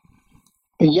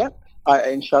 Yeah,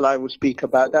 inshallah, I will speak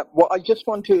about that. What I just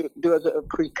want to do as a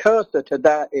precursor to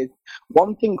that is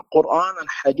one thing Quran and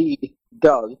Hadith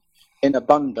does in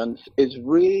abundance is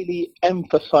really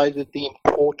emphasizes the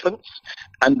importance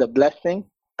and the blessing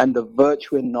and the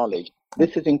virtue in knowledge.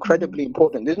 This is incredibly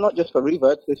important. This is not just for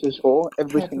reverts, this is for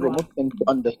every single Muslim to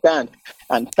understand.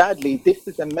 And sadly, this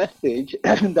is a message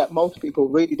that most people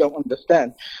really don't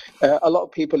understand. A lot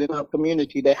of people in our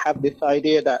community, they have this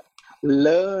idea that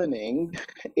learning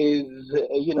is,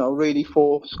 really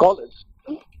for scholars.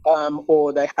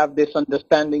 Or they have this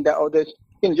understanding that,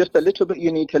 there's just a little bit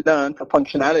you need to learn for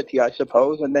functionality, I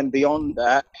suppose, and then beyond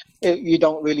that, you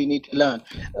don't really need to learn.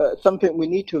 Something we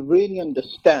need to really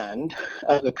understand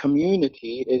as a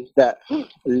community is that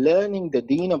learning the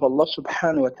deen of Allah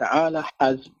subhanahu wa ta'ala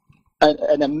has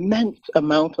an immense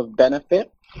amount of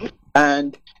benefit,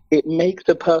 and it makes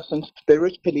a person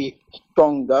spiritually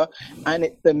stronger, and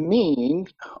it's a means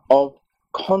of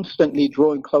constantly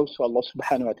drawing close to Allah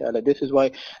subhanahu wa ta'ala. This is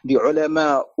why the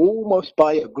ulama, almost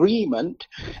by agreement,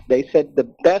 they said the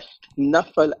best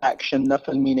nafal action,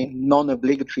 nafal meaning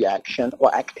non-obligatory action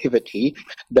or activity,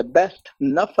 the best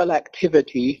nafal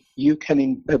activity you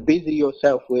can busy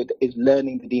yourself with is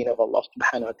learning the deen of Allah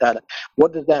subhanahu wa ta'ala.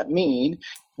 What does that mean?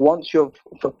 Once you've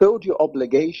fulfilled your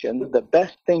obligations, the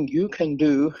best thing you can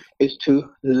do is to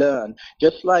learn.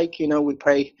 Just like, we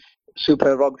pray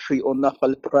supererogatory or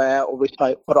nafal prayer, or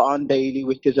recite Quran daily,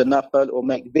 which is a nafal, or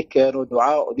make dhikr or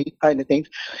dua or these kind of things,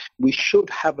 we should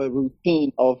have a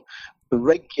routine of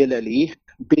regularly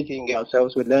busying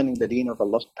ourselves with learning the deen of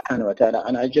Allah subhanahu wa ta'ala.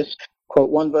 And I just quote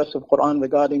one verse of Quran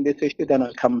regarding this issue, then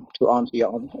I'll come to answer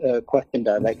your question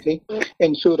directly.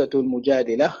 In Surah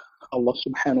Al-Mujadilah, Allah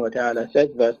subhanahu wa ta'ala says,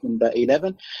 verse number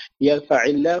 11, يَرْفَعِ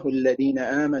اللَّهُ الَّذِينَ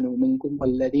آمَنُوا مِنْكُمْ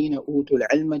وَالَّذِينَ أُوتُوا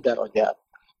الْعِلْمَ دَرَجَاتٍ,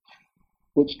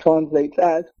 which translates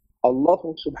as, Allah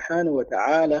subhanahu wa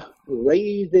ta'ala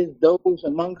raises those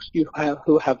amongst you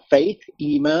who have faith,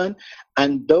 iman,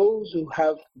 and those who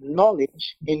have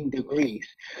knowledge in degrees.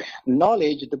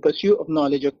 Knowledge, the pursuit of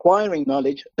knowledge, acquiring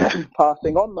knowledge,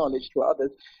 passing on knowledge to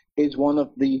others, is one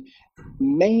of the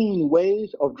main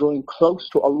ways of drawing close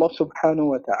to Allah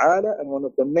subhanahu wa ta'ala, and one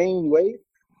of the main ways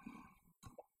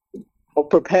or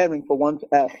preparing for one's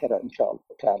akhirah, inshallah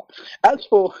ta'ala. As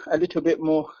for a little bit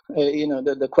more,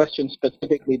 the question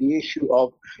specifically, the issue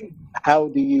of how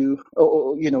do you,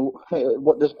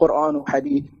 what does Quran or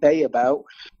Hadith say about,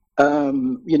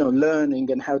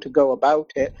 learning and how to go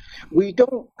about it. We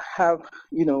don't have,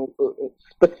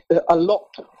 a lot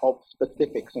of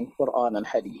specifics in Quran and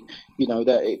Hadith,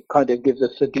 that it kind of gives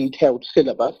us a detailed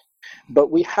syllabus. But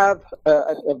we have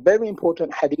a very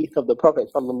important hadith of the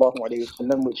Prophet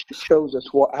ﷺ, which shows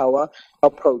us what our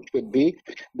approach would be.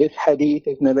 This hadith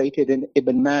is narrated in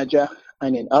Ibn Majah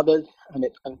and in others, and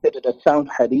it's considered a sound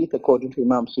hadith according to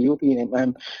Imam Suyuti and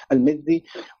Imam Al-Mizzi,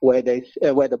 where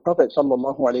the Prophet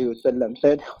ﷺ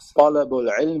said,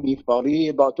 "Talabul ilmi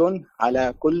fariidatun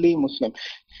ala kulli Muslim."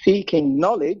 Seeking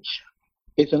knowledge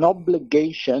is an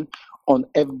obligation on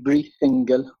every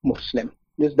single Muslim.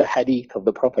 This is the hadith of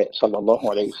the Prophet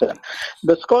ﷺ.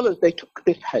 The scholars, they took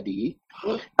this hadith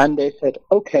and they said,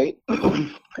 okay,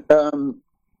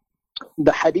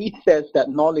 the hadith says that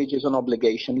knowledge is an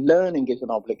obligation, learning is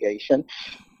an obligation.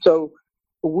 So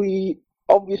we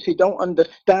obviously don't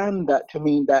understand that to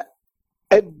mean that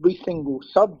every single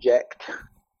subject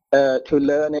to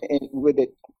learn it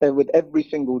with every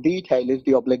single detail is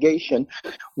the obligation.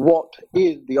 What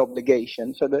is the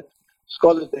obligation? So the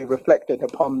scholars, they reflected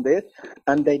upon this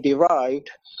and they derived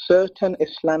certain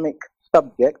Islamic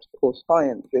subjects or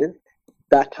sciences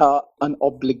that are an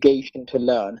obligation to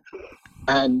learn.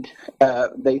 And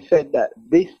they said that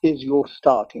this is your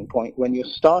starting point. When you're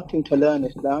starting to learn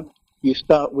Islam, you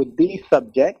start with these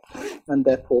subjects, and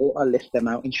therefore I'll list them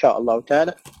out, inshallah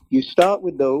ta'ala. You start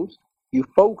with those, you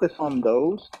focus on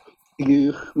those,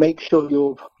 you make sure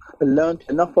you've learned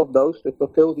enough of those to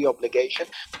fulfill the obligation,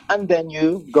 and then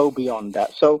you go beyond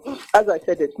that. So, as I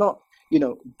said, it's not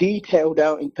detailed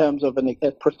out in terms of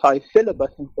a precise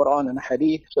syllabus in Quran and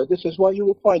Hadith. So this is why you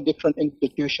will find different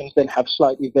institutions that have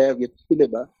slightly varied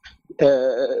syllabus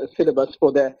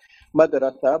for their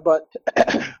madrasa. But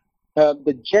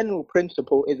the general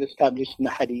principle is established in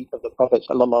the Hadith of the Prophet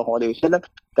ﷺ,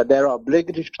 that there are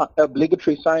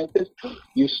obligatory sciences.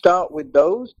 You start with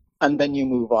those and then you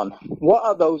move on. What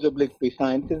are those obligatory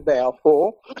sciences? There are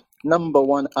four. Number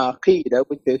one, Aqidah,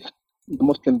 which is the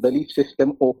Muslim belief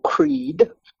system or creed,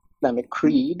 Islamic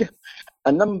creed.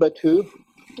 And number two,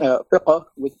 fiqh,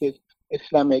 which is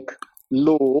Islamic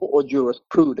law or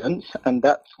jurisprudence, and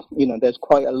that's, there's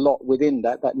quite a lot within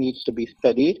that needs to be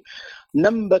studied.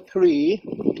 Number three,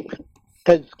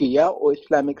 tazkiyah or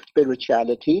Islamic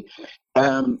spirituality.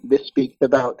 This speaks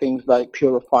about things like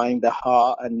purifying the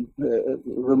heart and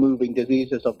removing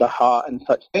diseases of the heart and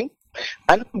such things.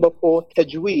 And number four,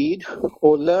 tajweed,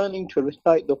 or learning to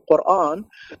recite the Quran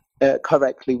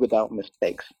correctly without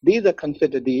mistakes. These are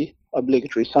considered the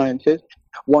obligatory sciences.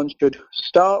 One should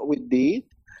start with these,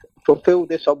 fulfill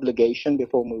this obligation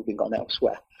before moving on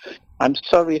elsewhere. I'm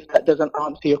sorry if that doesn't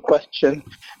answer your question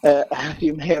as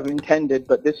you may have intended,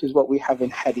 but this is what we have in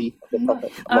Hadith of the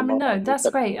Prophet. No, that's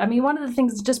great. I mean, one of the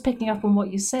things, just picking up on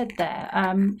what you said there,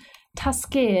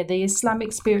 Tazkir, the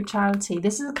Islamic spirituality,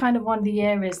 this is kind of one of the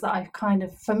areas that I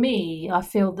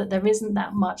feel that there isn't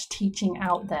that much teaching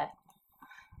out there.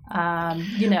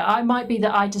 I might be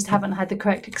that I just haven't had the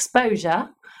correct exposure.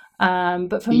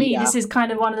 But for me, this is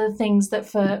kind of one of the things that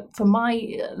for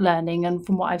my learning and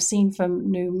from what I've seen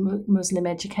from new Muslim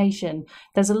education,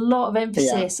 there's a lot of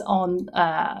emphasis on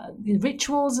the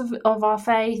rituals of our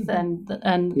faith and the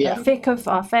fiqh of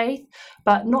our faith,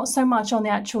 but not so much on the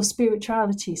actual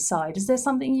spirituality side. Is there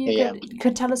something you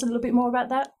could tell us a little bit more about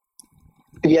that?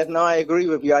 Yes, no, I agree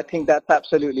with you. I think that's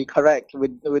absolutely correct.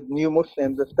 With new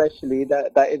Muslims, especially,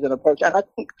 that is an approach, and I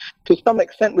think to some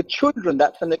extent with children,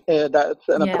 that's an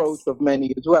approach of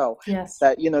many as well. Yes,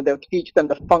 that they'll teach them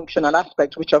the functional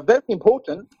aspects, which are very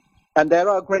important, and there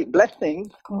are great blessings,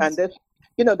 and there's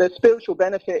spiritual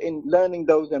benefit in learning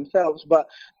those themselves. But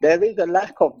there is a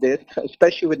lack of this,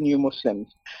 especially with new Muslims.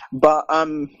 But I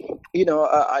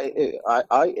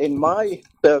in my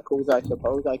circles, I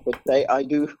suppose I could say, I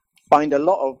do find a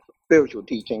lot of spiritual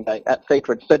teaching, like at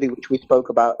Sacred Study, which we spoke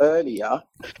about earlier.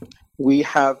 We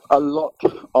have a lot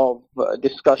of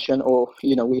discussion, or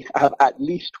we have at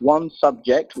least one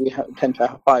subject. We tend to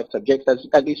have 5 subjects.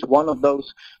 At least one of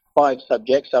those 5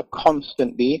 subjects are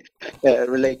constantly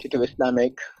related to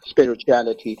Islamic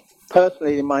spirituality.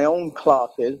 Personally, in my own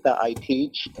classes that I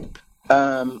teach,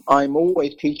 I'm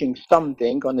always teaching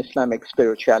something on Islamic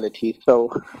spirituality. So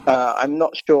I'm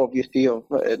not sure, obviously, of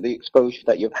the exposure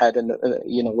that you've had and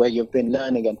where you've been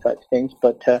learning and such things.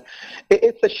 But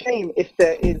it's a shame if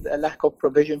there is a lack of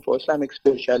provision for Islamic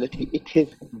spirituality. It is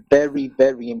very,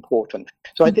 very important.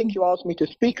 So I think you asked me to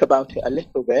speak about it a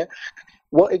little bit.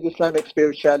 what is Islamic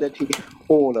spirituality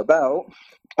all about?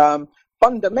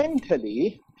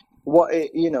 Fundamentally,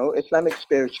 Islamic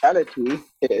spirituality,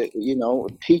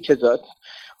 teaches us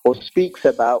or speaks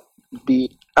about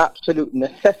the absolute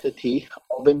necessity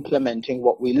of implementing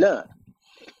what we learn.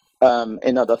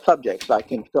 In other subjects,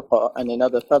 like in fiqh and in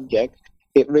other subjects,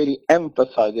 it really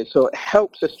emphasizes, so it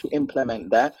helps us to implement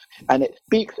that, and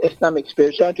Islamic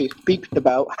spirituality speaks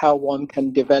about how one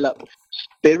can develop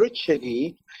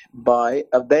spiritually by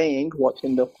obeying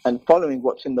and following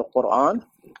what's in the Quran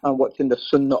and what's in the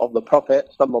Sunnah of the Prophet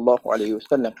sallallahu alaihi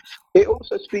wasallam. It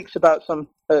also speaks about some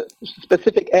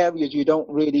specific areas you don't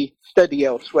really study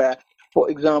elsewhere. For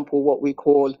example, what we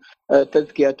call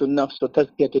tazkiyatul nafs or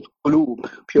tazkiyatul qulub,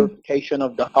 purification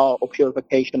of the heart or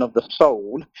purification of the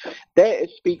soul. There it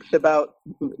speaks about,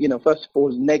 first of all,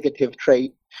 negative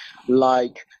traits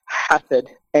like hasad,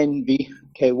 envy.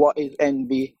 Okay, what is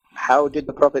envy? How did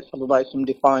the Prophet ﷺ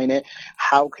define it?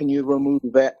 How can you remove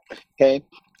it? Okay,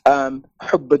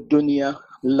 hubb ad-dunya,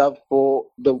 love for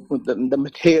the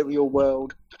material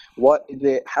world. What is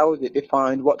it? How is it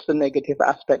defined? What's the negative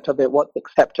aspect of it? What's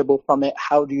acceptable from it?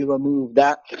 How do you remove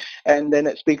that? And then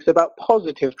it speaks about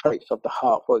positive traits of the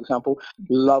heart. For example,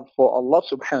 love for Allah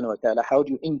subhanahu wa ta'ala. How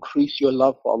do you increase your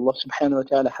love for Allah subhanahu wa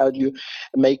ta'ala? How do you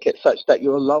make it such that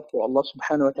your love for Allah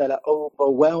subhanahu wa ta'ala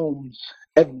overwhelms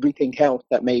everything else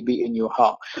that may be in your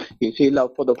heart? You see,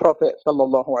 love for the Prophet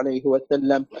sallallahu alaihi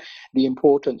wasallam, the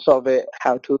importance of it,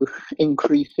 how to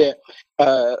increase it.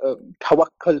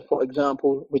 Tawakkul, for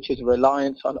example, which is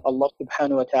reliance on Allah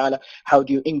subhanahu wa ta'ala. How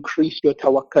do you increase your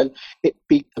tawakkul? It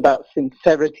speaks about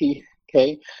sincerity.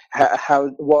 Okay,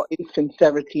 what is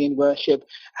sincerity in worship?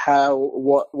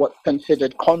 What's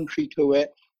considered contrary to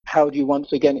it? How do you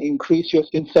once again increase your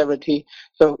sincerity?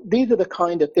 So these are the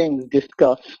kind of things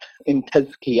discussed in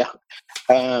tazkiyah,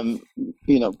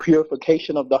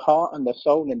 purification of the heart and the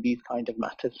soul and these kind of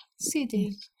matters.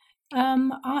 Sidi,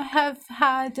 I have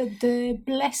had the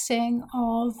blessing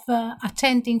of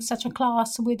attending such a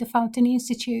class with the Fountain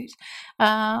Institute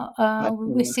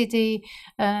with Sidi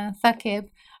Thaqib.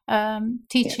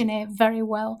 Teaching it very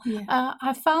well.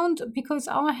 I found, because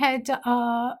I had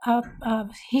a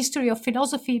history of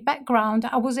philosophy background,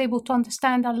 I was able to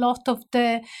understand a lot of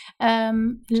the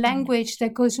language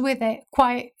that goes with it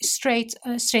quite straight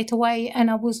away, and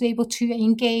I was able to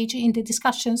engage in the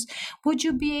discussions. Would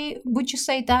you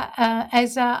say that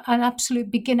as an absolute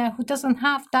beginner who doesn't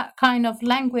have that kind of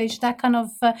language, that kind of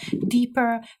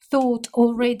deeper thought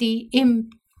already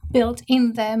built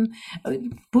in them,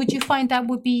 would you find that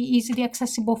would be easily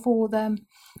accessible for them?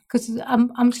 Because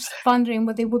I'm just wondering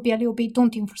whether it would be a little bit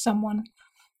daunting for someone.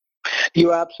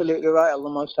 You're absolutely right. Allah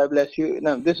most high bless you.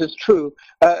 No, this is true.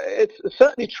 It's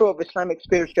certainly true of Islamic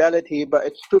spirituality, but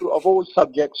it's true of all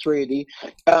subjects really,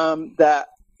 that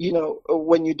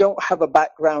when you don't have a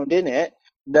background in it,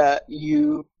 that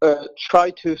you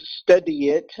try to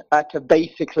study it at a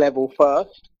basic level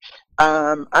first.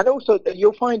 And also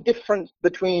you'll find difference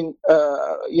between,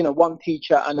 one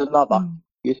teacher and another.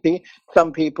 You see,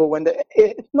 some people,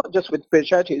 it's not just with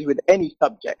spirituality, it's with any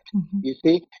subject. You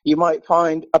see, you might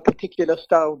find a particular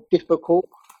style difficult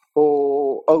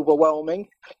or overwhelming,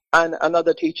 and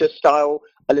another teacher's style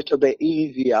a little bit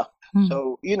easier.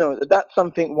 So, that's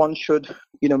something one should,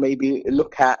 maybe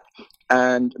look at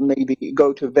and maybe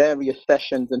go to various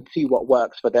sessions and see what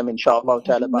works for them, inshallah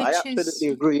ta'ala. But I absolutely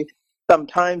agree.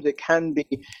 Sometimes it can be,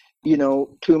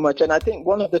 too much. And I think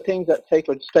one of the things that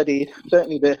Sacred studied,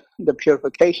 certainly the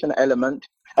purification element,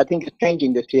 I think it's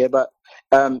changing this year, but,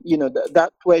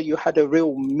 that's where you had a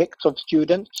real mix of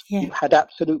students. You had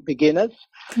absolute beginners,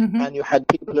 and you had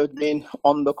people who had been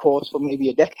on the course for maybe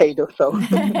a decade or so.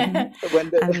 When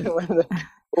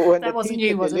that wasn't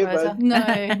you, was it, Rosa?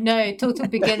 No, total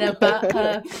beginner. But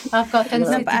I've got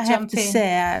to but I have to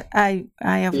say,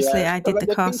 I obviously I did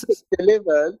the course.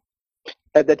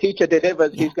 The teacher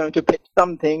delivers, he's going to pick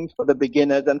some things for the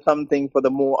beginners and some things for the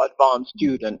more advanced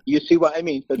student. You see what I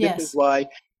mean? So this is why,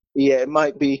 it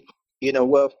might be,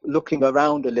 worth looking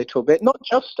around a little bit. Not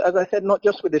just, as I said, not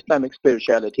just with Islamic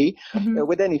spirituality,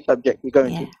 with any subject you're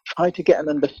going to try to get an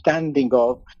understanding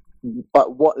of,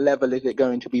 but what level is it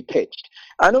going to be pitched?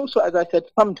 And also, as I said,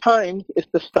 sometimes it's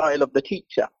the style of the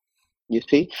teacher. You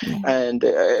see, and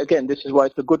again, this is why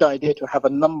it's a good idea to have a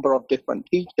number of different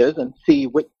teachers and see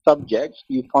which subjects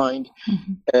you find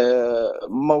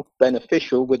most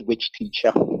beneficial with which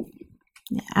teacher.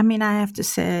 Yeah, I mean, I have to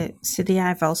say, Sidi,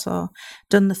 I've also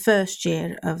done the first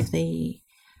year of the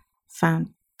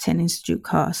Fountain Institute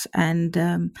course, and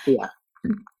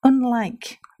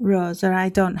unlike Rosa, I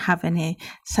don't have any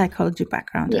psychology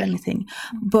background or anything,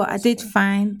 but I did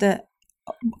find that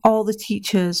all the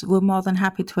teachers were more than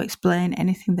happy to explain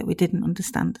anything that we didn't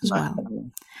understand as well.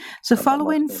 So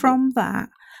following from that,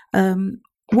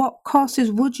 what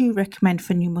courses would you recommend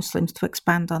for new Muslims to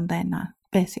expand on their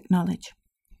basic knowledge?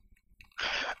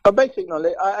 Basic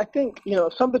knowledge, I think,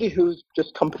 somebody who's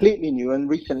just completely new and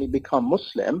recently become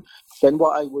Muslim, then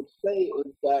what I would say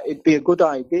is that it'd be a good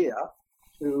idea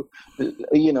to,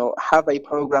 have a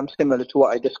program similar to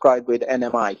what I described with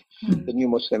NMI, the New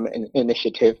Muslim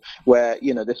Initiative, where,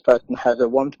 this person has a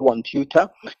one-to-one tutor,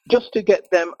 just to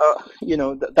get them,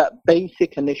 that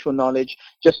basic initial knowledge,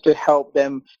 just to help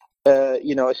them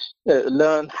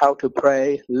learn how to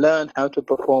pray, learn how to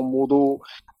perform wudu,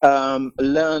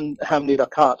 learn how many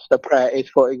rakats the prayer is,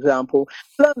 for example,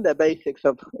 learn the basics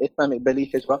of Islamic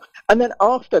belief as well. And then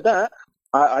after that,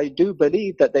 I do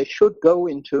believe that they should go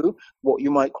into what you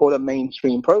might call a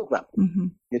mainstream program.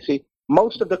 You see,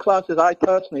 most of the classes I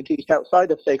personally teach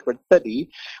outside of sacred study,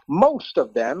 most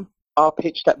of them are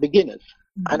pitched at beginners.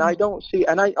 And I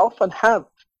often have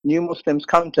new Muslims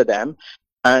come to them,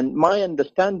 and my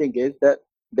understanding is that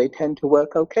they tend to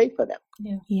work okay for them.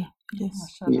 Yes.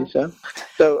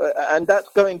 So, and that's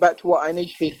going back to what I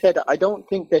initially said. I don't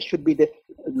think there should be this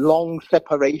long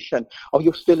separation. Oh,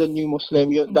 you're still a new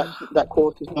Muslim. That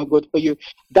course is no good for you.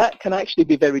 That can actually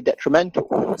be very detrimental.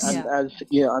 And as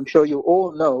I'm sure you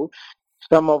all know,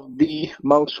 some of the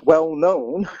most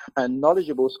well-known and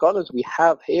knowledgeable scholars we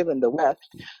have here in the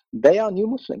West, they are new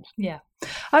Muslims. Yeah.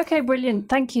 Okay, brilliant.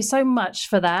 Thank you so much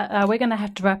for that. We're going to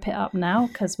have to wrap it up now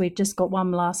because we've just got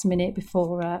one last minute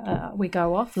before we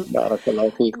go off.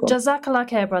 Jazakallah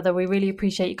khair, brother. We really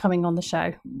appreciate you coming on the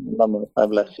show. God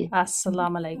bless you.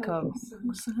 Assalamu alaikum.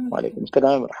 Wa alaikum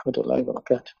assalam wa rahmatullahi wa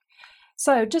barakatuh.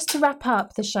 So just to wrap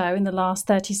up the show in the last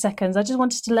 30 seconds, I just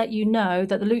wanted to let you know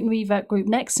that the Luton Revert Group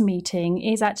next meeting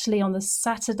is actually on the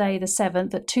Saturday the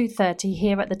 7th at 2:30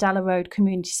 here at the Dalla Road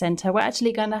Community Centre. We're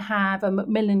actually going to have a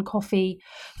Macmillan Coffee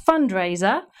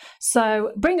fundraiser.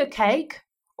 So bring a cake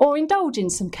or indulge in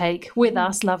some cake with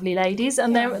us, lovely ladies.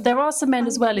 And there are some men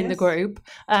as well in the group.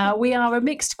 We are a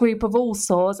mixed group of all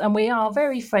sorts, and we are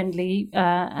very friendly.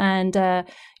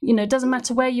 It doesn't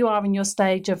matter where you are in your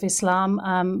stage of Islam.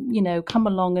 Come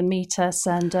along and meet us.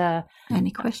 And any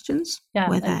questions?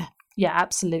 We're there. Yeah,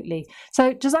 absolutely.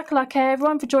 So Jazakallah khair,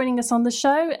 everyone, for joining us on the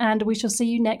show, and we shall see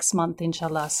you next month,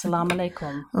 inshallah. Assalamu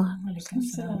alaikum.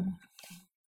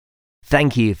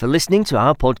 Thank you for listening to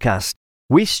our podcast.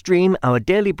 We stream our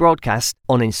daily broadcast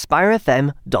on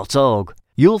inspirefm.org.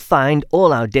 You'll find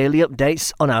all our daily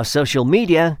updates on our social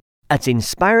media at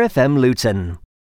Inspire FM Luton.